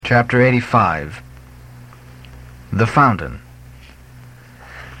Chapter 85. The Fountain.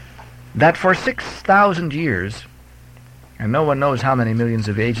 That for 6,000 years, and no one knows how many millions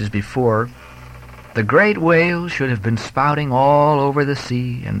of ages before, the great whale should have been spouting all over the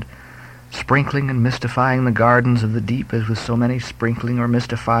sea and sprinkling and mystifying the gardens of the deep as with so many sprinkling or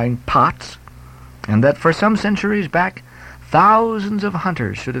mystifying pots, and that for some centuries back, thousands of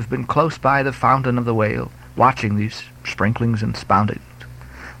hunters should have been close by the fountain of the whale, watching these sprinklings and spoutings.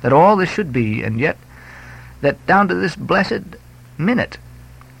 That all this should be, and yet that down to this blessed minute,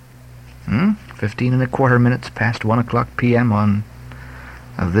 15 and a quarter minutes past 1 o'clock p.m.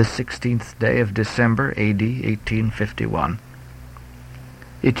 of this 16th day of December, A.D. 1851,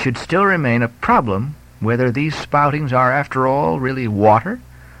 it should still remain a problem whether these spoutings are, after all, really water,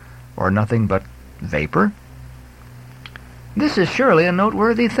 or nothing but vapor. This is surely a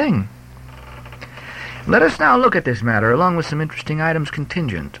noteworthy thing. Let us now look at this matter, along with some interesting items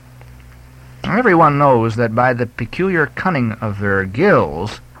contingent. Everyone knows that by the peculiar cunning of their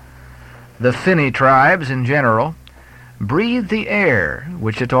gills, the finny tribes in general breathe the air,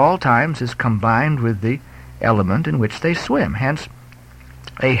 which at all times is combined with the element in which they swim. Hence,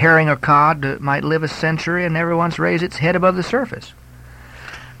 a herring or cod might live a century and never once raise its head above the surface.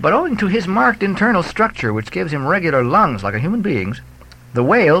 But owing to his marked internal structure, which gives him regular lungs like a human being's, the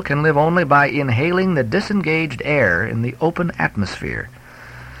whale can live only by inhaling the disengaged air in the open atmosphere,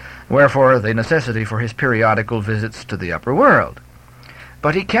 wherefore the necessity for his periodical visits to the upper world.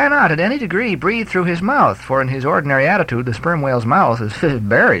 But he cannot at any degree breathe through his mouth, for in his ordinary attitude the sperm whale's mouth is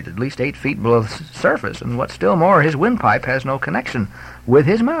buried at least 8 feet below the surface, and what's still more, his windpipe has no connection with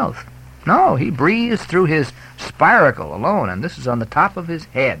his mouth. No, he breathes through his spiracle alone, and this is on the top of his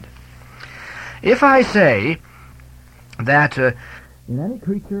head. If I say that in any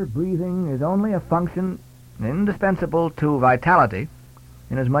creature, breathing is only a function indispensable to vitality,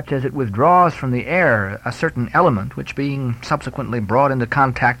 inasmuch as it withdraws from the air a certain element, which being subsequently brought into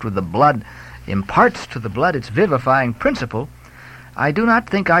contact with the blood, imparts to the blood its vivifying principle, I do not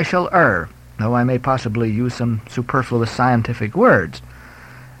think I shall err, though I may possibly use some superfluous scientific words.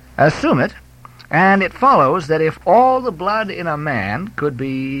 Assume it, and it follows that if all the blood in a man could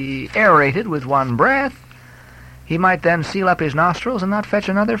be aerated with one breath, he might then seal up his nostrils and not fetch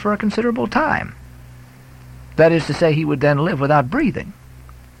another for a considerable time. That is to say, he would then live without breathing.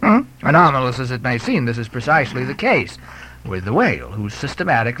 Anomalous as it may seem, this is precisely the case with the whale, who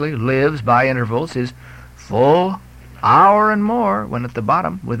systematically lives by intervals his full hour and more when at the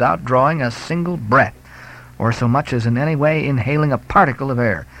bottom without drawing a single breath, or so much as in any way inhaling a particle of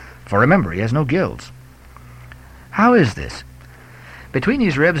air. For remember, he has no gills. How is this? Between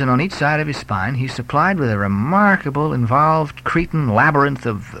his ribs and on each side of his spine, he's supplied with a remarkable involved Cretan labyrinth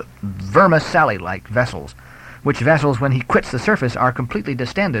of vermicelli-like vessels, which vessels, when he quits the surface, are completely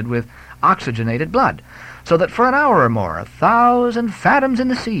distended with oxygenated blood, so that for an hour or more, 1,000 fathoms in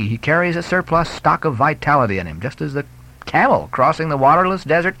the sea, he carries a surplus stock of vitality in him, just as the camel crossing the waterless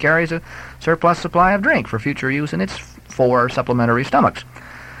desert carries a surplus supply of drink for future use in its 4 supplementary stomachs.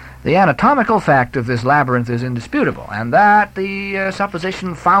 The anatomical fact of this labyrinth is indisputable, and that the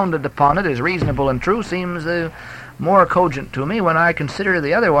supposition founded upon it is reasonable and true seems more cogent to me when I consider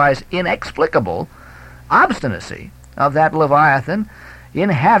the otherwise inexplicable obstinacy of that Leviathan in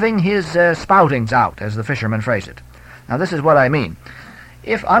having his spoutings out, as the fishermen phrase it. Now this is what I mean.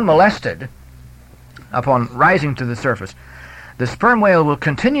 If unmolested, upon rising to the surface, the sperm whale will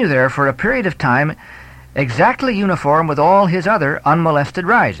continue there for a period of time exactly uniform with all his other unmolested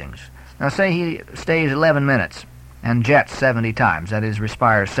risings. Now say he stays 11 minutes and jets 70 times, that is,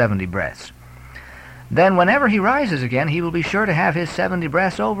 respires 70 breaths. Then whenever he rises again, he will be sure to have his 70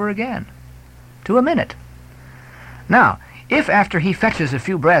 breaths over again, to a minute. Now, if after he fetches a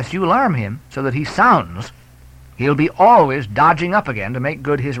few breaths you alarm him so that he sounds, he'll be always dodging up again to make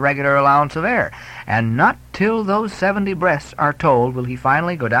good his regular allowance of air, and not till those 70 breaths are told will he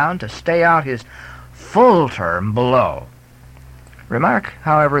finally go down to stay out his full term below. Remark,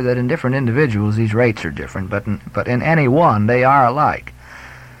 however, that in different individuals these rates are different, but in any one they are alike.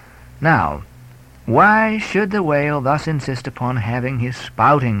 Now, why should the whale thus insist upon having his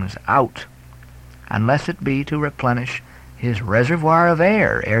spoutings out, unless it be to replenish his reservoir of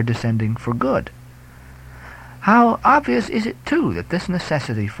air descending for good? How obvious is it, too, that this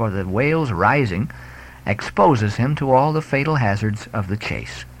necessity for the whale's rising exposes him to all the fatal hazards of the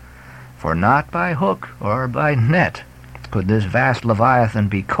chase. For not by hook or by net could this vast Leviathan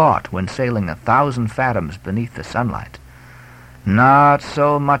be caught when sailing 1,000 fathoms beneath the sunlight. Not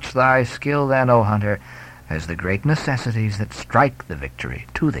so much thy skill then, O hunter, as the great necessities that strike the victory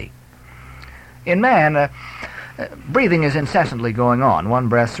to thee. In man, breathing is incessantly going on, one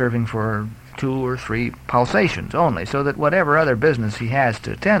breath serving for 2 or 3 pulsations only, so that whatever other business he has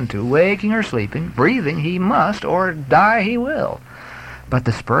to attend to, waking or sleeping, breathing he must, or die he will. But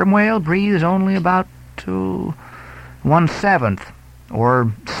the sperm whale breathes only about 1/7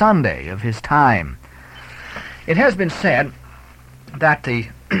 or Sunday of his time. It has been said that the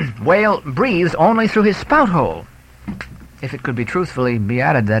whale breathes only through his spout hole. If it could be truthfully be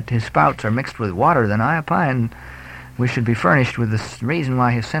added that his spouts are mixed with water, then I opine we should be furnished with the reason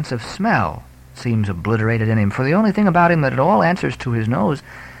why his sense of smell seems obliterated in him, for the only thing about him that at all answers to his nose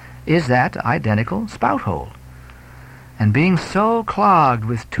is that identical spout hole. And being so clogged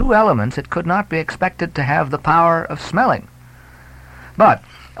with 2 elements, it could not be expected to have the power of smelling. But,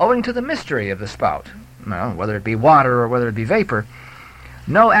 owing to the mystery of the spout, well, whether it be water or whether it be vapor,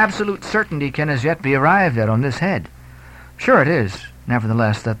 no absolute certainty can as yet be arrived at on this head. Sure it is,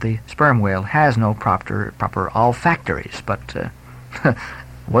 nevertheless, that the sperm whale has no proper olfactories, but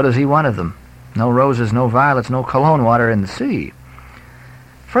what does he want of them? No roses, no violets, no cologne water in the sea.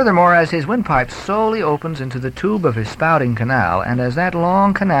 Furthermore, as his windpipe slowly opens into the tube of his spouting canal, and as that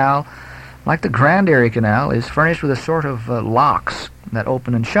long canal, like the Grand Erie Canal, is furnished with a sort of locks that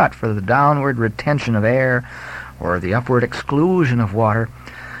open and shut for the downward retention of air or the upward exclusion of water,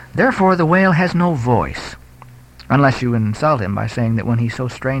 therefore the whale has no voice, unless you insult him by saying that when he so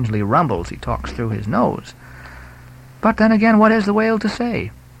strangely rumbles he talks through his nose. But then again, what has the whale to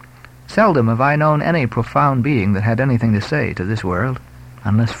say? Seldom have I known any profound being that had anything to say to this world,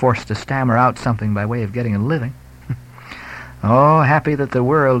 unless forced to stammer out something by way of getting a living. Oh, happy that the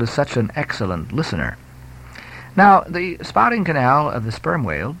world is such an excellent listener. Now, the spouting canal of the sperm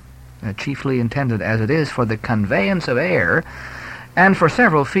whale, chiefly intended as it is for the conveyance of air, and for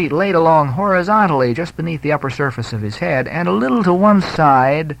several feet laid along horizontally just beneath the upper surface of his head, and a little to one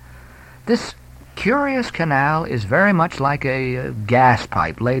side, this curious canal is very much like a gas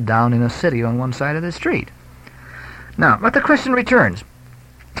pipe laid down in a city on one side of the street. Now, but the question returns,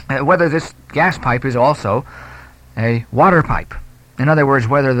 whether this gas pipe is also a water pipe. In other words,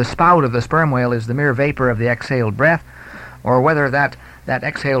 whether the spout of the sperm whale is the mere vapor of the exhaled breath, or whether that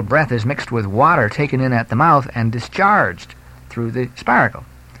exhaled breath is mixed with water taken in at the mouth and discharged through the spiracle.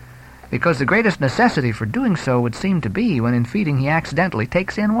 Because the greatest necessity for doing so would seem to be when in feeding he accidentally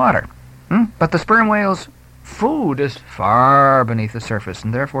takes in water. But the sperm whale's food is far beneath the surface,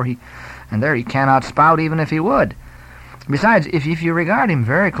 and therefore he cannot spout even if he would. Besides, if you regard him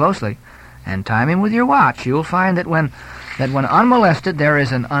very closely and time him with your watch, you will find that when unmolested there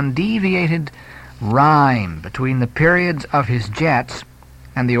is an undeviated rhyme between the periods of his jets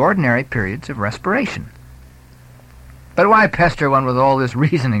and the ordinary periods of respiration. But why pester one with all this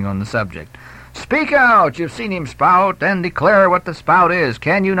reasoning on the subject? Speak out! You've seen him spout, and declare what the spout is.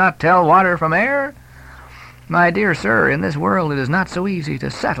 Can you not tell water from air? My dear sir, in this world it is not so easy to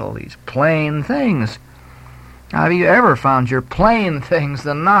settle these plain things. Have you ever found your plain things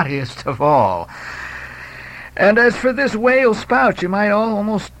the knottiest of all? And as for this whale spout, you might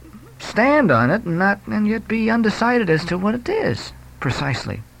almost stand on it and yet be undecided as to what it is,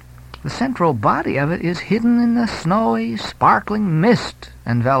 precisely. The central body of it is hidden in the snowy, sparkling mist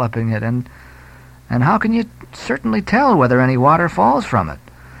enveloping it, and how can you certainly tell whether any water falls from it?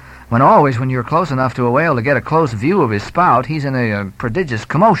 When you're close enough to a whale to get a close view of his spout, he's in a prodigious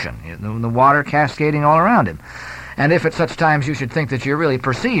commotion, the water cascading all around him. And if at such times you should think that you really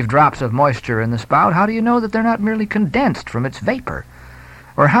perceive drops of moisture in the spout, how do you know that they're not merely condensed from its vapor?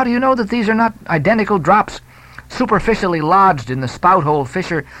 Or how do you know that these are not identical drops superficially lodged in the spout hole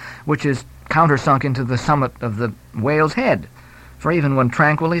fissure which is countersunk into the summit of the whale's head? For even when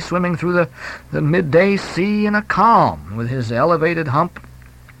tranquilly swimming through the midday sea in a calm, with his elevated hump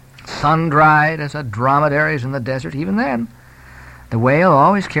sun-dried as a dromedary's in the desert, even then, the whale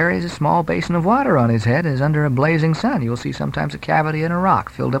always carries a small basin of water on his head as under a blazing sun. You'll see sometimes a cavity in a rock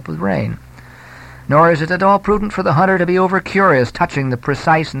filled up with rain. Nor is it at all prudent for the hunter to be over-curious touching the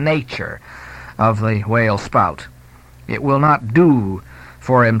precise nature of the whale spout. It will not do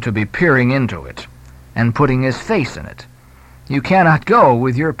for him to be peering into it and putting his face in it. You cannot go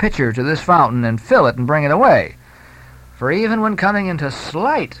with your pitcher to this fountain and fill it and bring it away. For even when coming into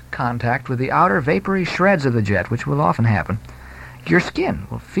slight contact with the outer vapory shreds of the jet, which will often happen, your skin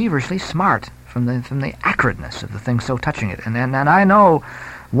will feverishly smart from the acridness of the thing so touching it. And I know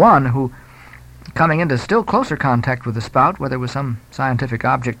one who, coming into still closer contact with the spout, whether with some scientific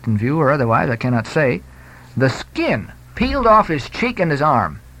object in view or otherwise, I cannot say, the skin peeled off his cheek and his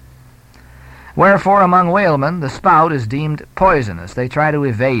arm. Wherefore, among whalemen, the spout is deemed poisonous. They try to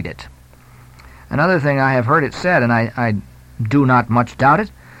evade it. Another thing I have heard it said, and I do not much doubt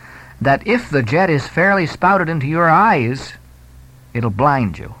it, that if the jet is fairly spouted into your eyes, it'll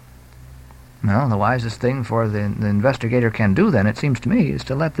blind you. Well, the wisest thing for the investigator can do then, it seems to me, is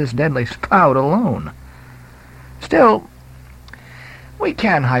to let this deadly spout alone. Still, we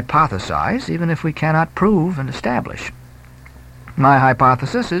can hypothesize, even if we cannot prove and establish. My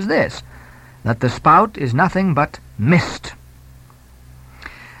hypothesis is this, that the spout is nothing but mist.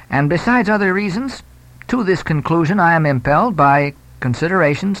 And besides other reasons, to this conclusion I am impelled by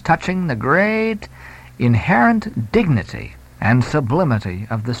considerations touching the great inherent dignity and sublimity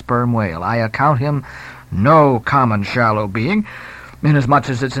of the sperm whale. I account him no common shallow being, inasmuch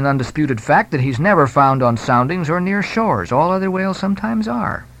as it's an undisputed fact that he's never found on soundings or near shores. All other whales sometimes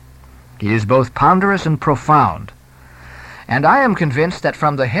are. He is both ponderous and profound. And I am convinced that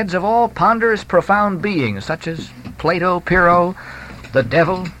from the heads of all ponderous, profound beings, such as Plato, Pyrrho, the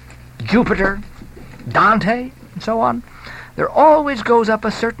devil, Jupiter, Dante, and so on, there always goes up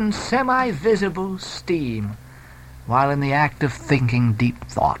a certain semi-visible steam while in the act of thinking deep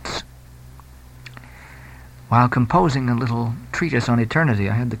thoughts. While composing a little treatise on eternity,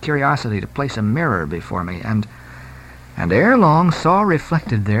 I had the curiosity to place a mirror before me, and ere long saw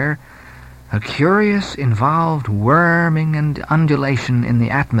reflected there a curious, involved worming and undulation in the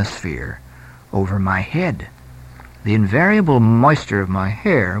atmosphere over my head. The invariable moisture of my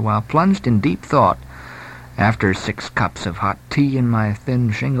hair, while plunged in deep thought, after 6 cups of hot tea in my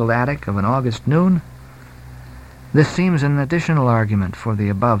thin shingled attic of an August noon. This seems an additional argument for the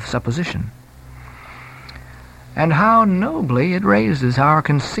above supposition. And how nobly it raises our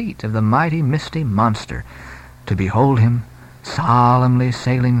conceit of the mighty misty monster, to behold him solemnly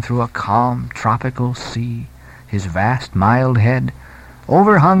sailing through a calm tropical sea, his vast mild head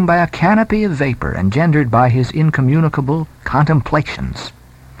overhung by a canopy of vapor engendered by his incommunicable contemplations.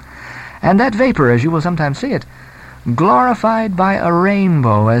 And that vapor, as you will sometimes see it, glorified by a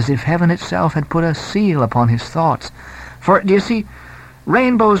rainbow, as if heaven itself had put a seal upon his thoughts. For, do you see,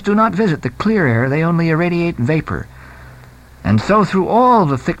 rainbows do not visit the clear air, they only irradiate vapor. And so through all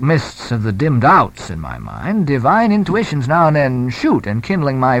the thick mists of the dim doubts in my mind, divine intuitions now and then shoot,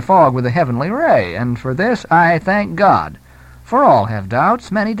 enkindling my fog with a heavenly ray, and for this I thank God. For all have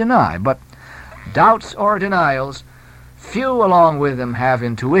doubts, many deny, but doubts or denials, few along with them have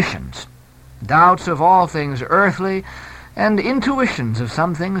intuitions. Doubts of all things earthly, and intuitions of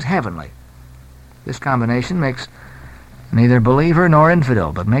some things heavenly. This combination makes neither believer nor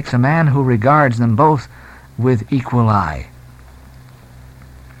infidel, but makes a man who regards them both with equal eye.